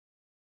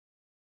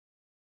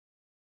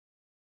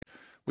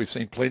We've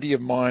seen plenty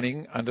of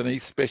mining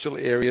underneath special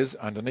areas,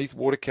 underneath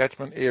water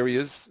catchment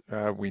areas.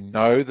 We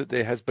know that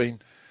there has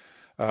been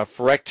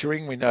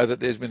fracturing. We know that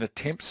there's been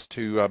attempts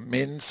to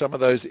mend some of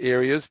those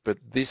areas, but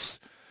this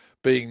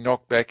being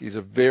knocked back is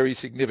a very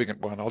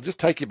significant one. I'll just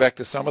take you back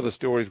to some of the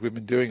stories we've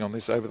been doing on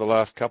this over the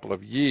last couple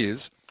of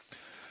years,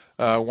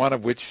 one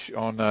of which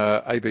on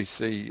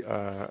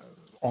ABC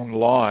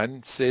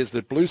Online says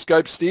that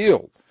BlueScope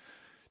Steel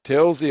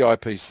tells the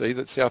IPC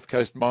that South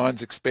Coast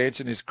Mines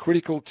expansion is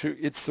critical to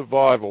its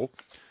survival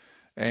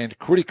and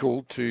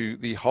critical to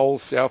the whole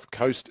South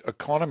Coast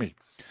economy.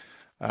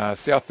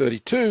 South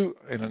 32,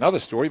 in another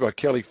story by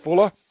Kelly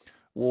Fuller,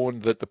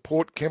 warned that the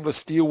Port Kembla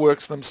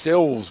Steelworks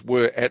themselves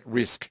were at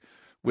risk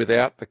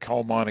without the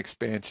coal mine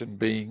expansion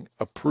being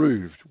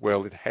approved.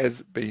 Well, it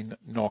has been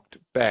knocked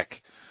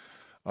back.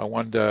 I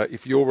wonder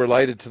if you're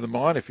related to the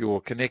mine, if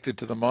you're connected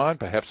to the mine,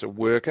 perhaps a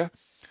worker,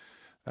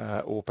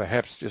 or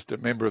perhaps just a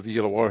member of the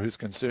Illawarra who's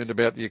concerned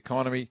about the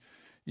economy.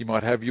 You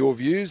might have your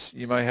views,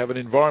 you may have an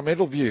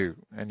environmental view,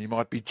 and you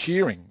might be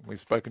cheering. We've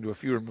spoken to a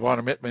few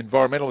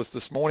environmentalists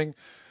this morning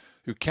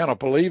who cannot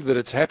believe that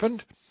it's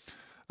happened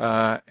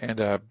and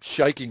are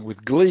shaking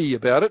with glee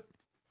about it.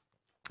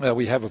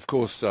 We have, of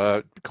course,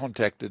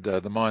 contacted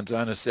the mine's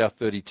owner, South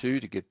 32,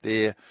 to get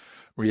their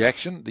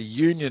reaction. The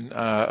union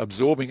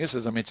absorbing us,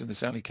 as I mentioned,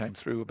 this only came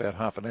through about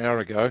half an hour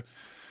ago.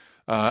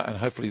 And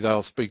hopefully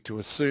they'll speak to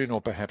us soon,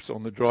 or perhaps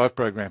on the Drive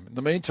program. In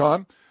the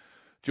meantime,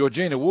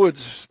 Georgina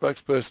Woods,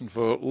 spokesperson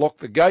for Lock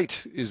the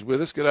Gate, is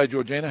with us. G'day,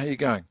 Georgina. How are you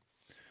going?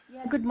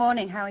 Yeah, good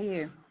morning. How are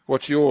you?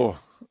 What's your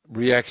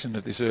reaction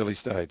at this early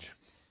stage?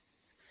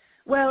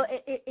 Well,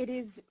 it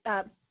is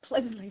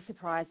pleasantly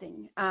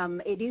surprising.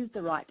 It is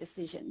the right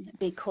decision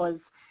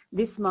because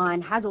this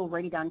mine has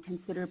already done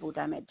considerable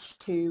damage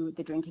to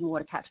the drinking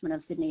water catchment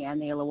of Sydney and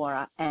the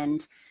Illawarra,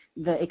 and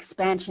the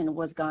expansion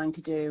was going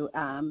to do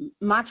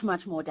much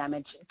more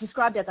damage,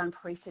 described as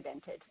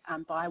unprecedented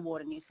by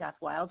Water New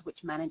South Wales,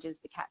 which manages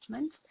the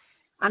catchment.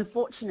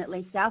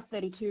 Unfortunately, South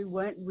 32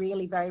 weren't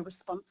really very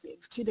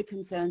responsive to the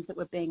concerns that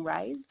were being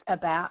raised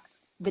about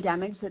the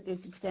damage that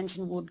this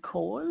extension would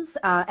cause,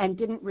 and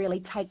didn't really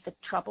take the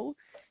trouble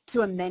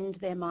to amend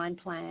their mine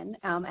plan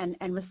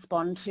and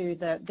respond to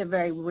the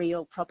very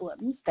real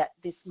problems that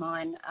this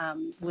mine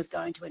was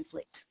going to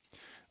inflict.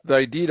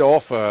 They did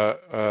offer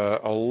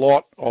a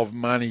lot of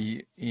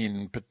money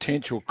in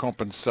potential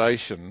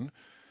compensation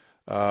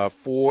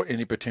for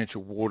any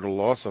potential water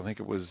loss. I think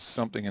it was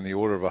something in the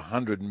order of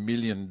 $100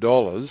 million.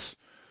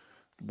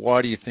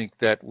 Why do you think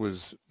that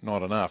was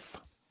not enough?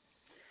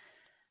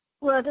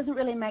 Well, it doesn't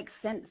really make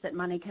sense that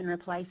money can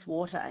replace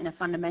water in a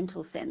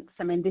fundamental sense.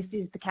 I mean, this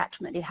is the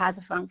catchment. It has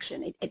a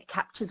function. It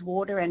captures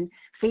water and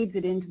feeds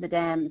it into the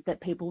dams that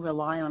people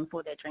rely on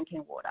for their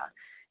drinking water.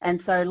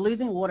 And so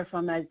losing water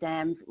from those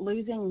dams,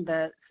 losing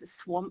the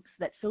swamps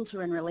that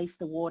filter and release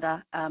the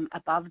water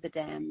above the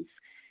dams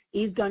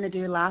is going to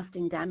do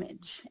lasting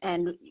damage.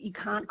 And you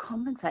can't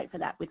compensate for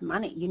that with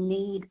money. You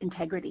need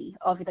integrity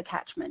of the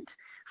catchment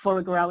for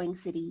a growing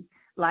city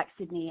like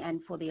Sydney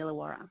and for the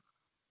Illawarra.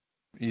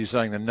 You're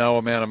saying that no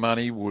amount of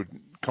money would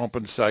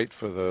compensate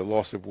for the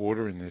loss of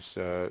water in this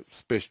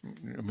special,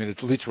 I mean,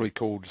 it's literally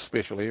called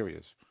special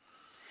areas.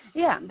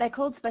 Yeah, they're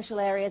called special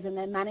areas and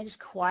they're managed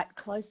quite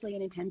closely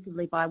and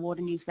intensively by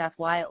Water New South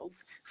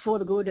Wales for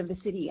the good of the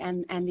city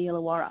and the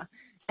Illawarra.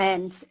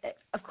 And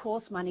of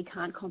course, money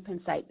can't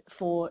compensate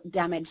for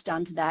damage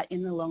done to that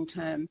in the long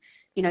term,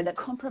 you know, that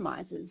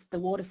compromises the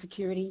water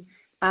security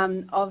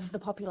of the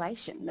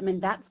population. I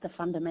mean, that's the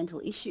fundamental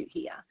issue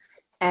here.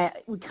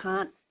 We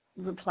can't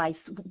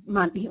replace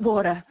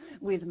water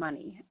with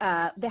money.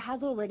 There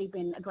has already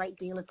been a great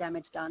deal of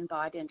damage done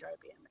by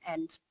Dendrobium,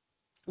 and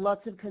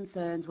lots of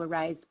concerns were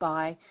raised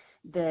by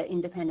the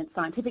independent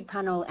scientific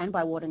panel and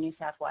by Water New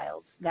South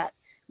Wales that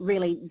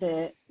really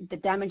the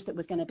damage that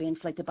was going to be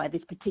inflicted by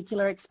this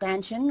particular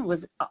expansion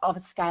was of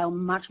a scale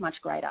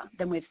much greater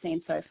than we've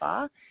seen so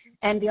far.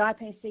 And the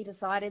IPC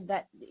decided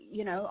that,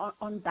 you know,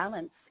 on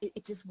balance,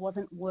 it just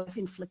wasn't worth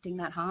inflicting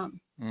that harm.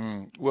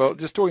 Well,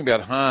 just talking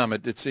about harm,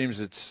 it seems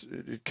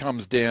it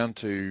comes down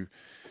to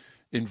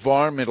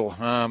environmental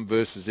harm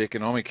versus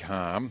economic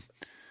harm.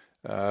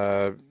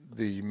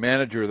 The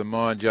manager of the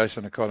mine,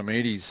 Jason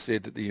Economides,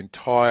 said that the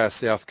entire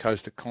South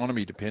Coast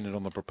economy depended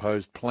on the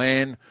proposed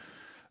plan.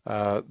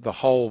 The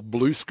whole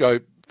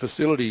BlueScope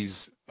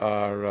facilities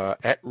are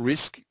at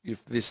risk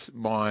if this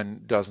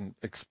mine doesn't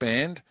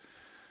expand.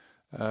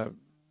 Are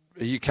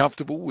you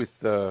comfortable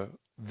with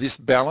this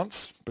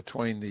balance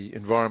between the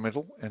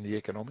environmental and the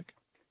economic?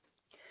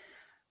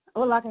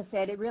 Well, like I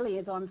said, it really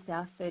is on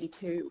South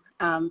 32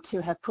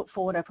 to have put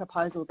forward a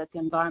proposal that's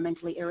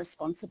environmentally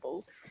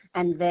irresponsible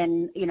and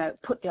then, you know,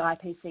 put the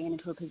IPC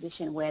into a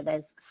position where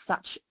there's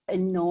such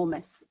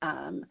enormous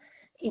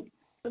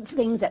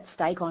things at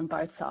stake on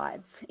both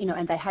sides, you know,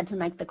 and they had to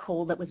make the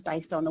call that was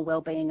based on the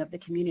well-being of the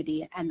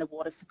community and the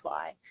water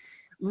supply.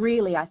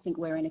 Really, I think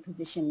we're in a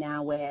position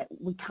now where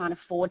we can't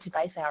afford to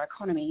base our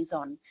economies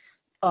on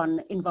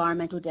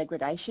environmental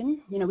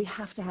degradation. You know, we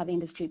have to have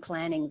industry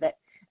planning that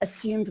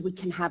assumes we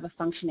can have a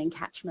functioning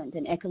catchment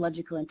and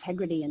ecological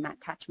integrity in that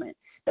catchment,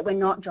 that we're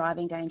not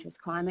driving dangerous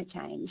climate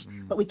change,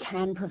 but we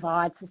can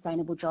provide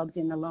sustainable jobs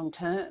in the long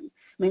term.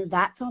 I mean,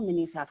 that's on the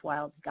New South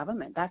Wales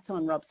government. That's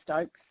on Rob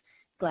Stokes,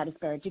 Gladys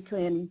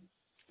Berejiklian,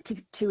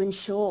 to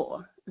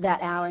ensure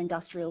that our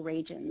industrial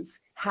regions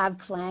have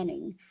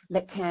planning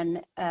that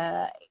can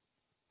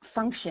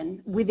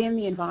function within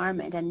the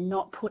environment and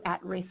not put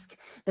at risk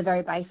the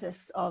very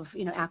basis of,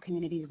 you know, our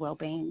community's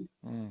well-being.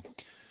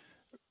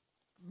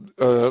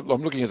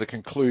 I'm looking at the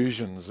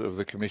conclusions of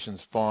the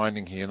Commission's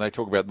finding here, and they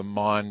talk about the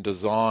mine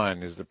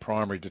design is the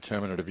primary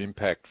determinant of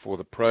impact for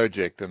the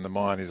project, and the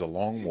mine is a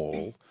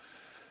longwall,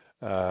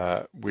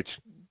 which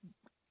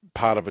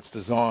part of its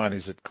design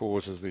is it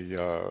causes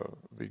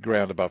the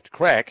ground above to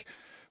crack.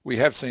 We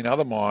have seen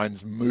other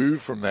mines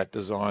move from that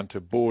design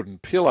to board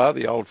and pillar,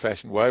 the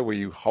old-fashioned way where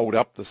you hold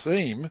up the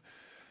seam.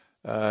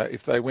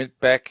 If they went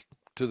back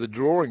to the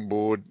drawing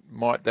board,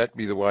 might that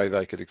be the way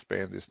they could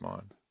expand this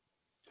mine?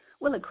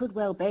 Well, it could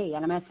well be,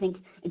 and I mean, I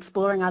think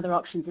exploring other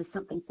options is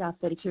something South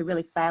 32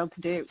 really failed to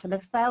do. So they've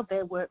failed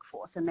their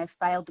workforce and they've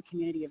failed the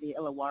community of the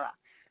Illawarra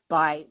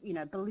by, you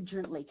know,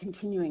 belligerently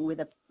continuing with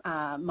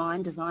a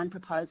mine design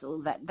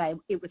proposal that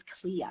it was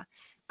clear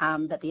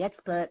that the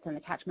experts and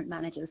the catchment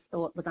managers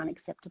thought was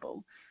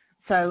unacceptable.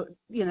 So,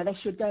 you know, they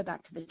should go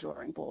back to the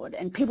drawing board.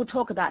 And people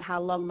talk about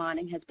how long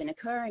mining has been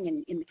occurring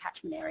in the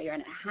catchment area,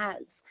 and it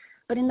has.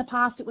 But in the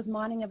past, it was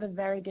mining of a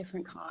very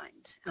different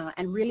kind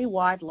and really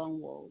wide long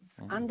walls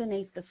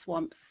underneath the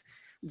swamps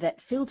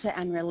that filter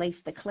and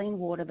release the clean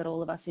water that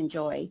all of us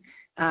enjoy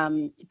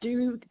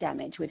do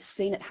damage. We've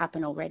seen it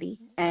happen already,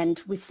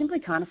 and we simply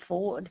can't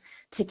afford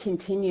to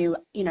continue,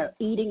 you know,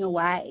 eating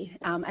away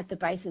at the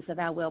basis of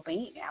our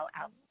well-being,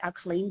 our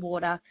clean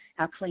water,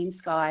 our clean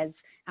skies,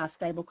 our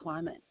stable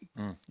climate.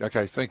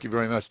 Okay, thank you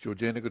very much,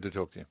 Georgina. Good to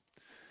talk to you.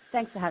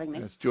 Thanks for having me.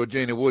 It's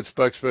Georgina Wood,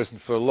 spokesperson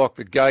for Lock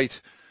the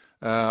Gate.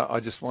 I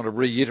just want to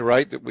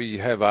reiterate that we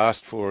have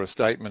asked for a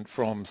statement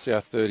from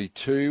South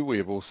 32. We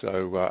have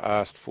also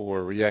asked for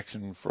a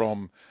reaction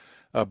from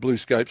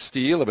BlueScope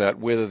Steel about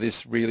whether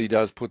this really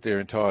does put their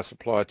entire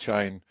supply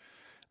chain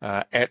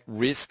at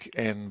risk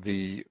and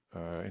the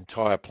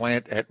entire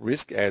plant at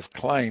risk as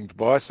claimed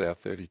by South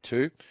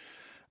 32.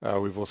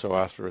 We've also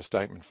asked for a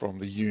statement from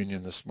the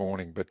union this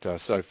morning, but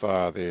so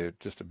far they're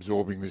just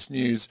absorbing this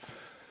news.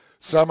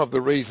 Some of the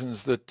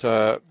reasons that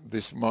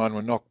this mine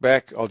were knocked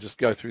back, I'll just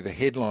go through the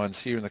headlines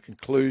here in the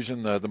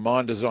conclusion. The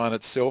mine design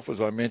itself, as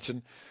I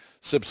mentioned,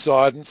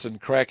 subsidence and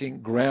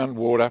cracking,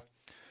 groundwater,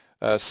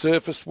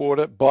 surface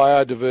water,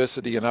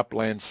 biodiversity and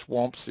upland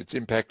swamps, its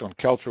impact on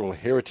cultural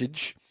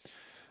heritage.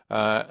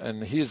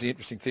 And here's the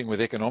interesting thing with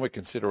economic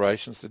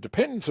considerations. The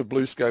dependence of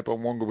BlueScope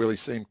on Wongawilli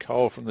seam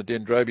coal from the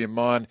Dendrobium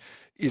mine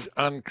is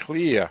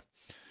unclear,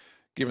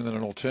 given that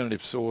an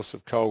alternative source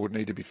of coal would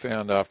need to be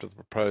found after the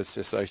proposed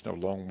cessation of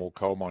longwall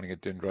coal mining at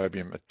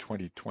Dendrobium at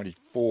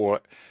 2024,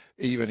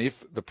 even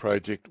if the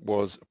project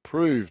was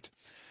approved.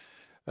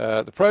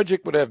 The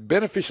project would have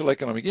beneficial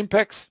economic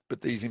impacts,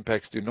 but these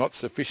impacts do not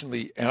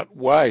sufficiently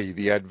outweigh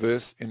the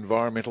adverse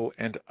environmental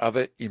and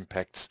other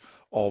impacts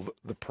of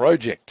the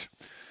project.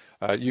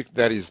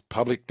 That is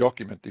public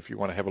document if you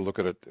want to have a look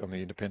at it on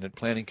the Independent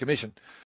Planning Commission.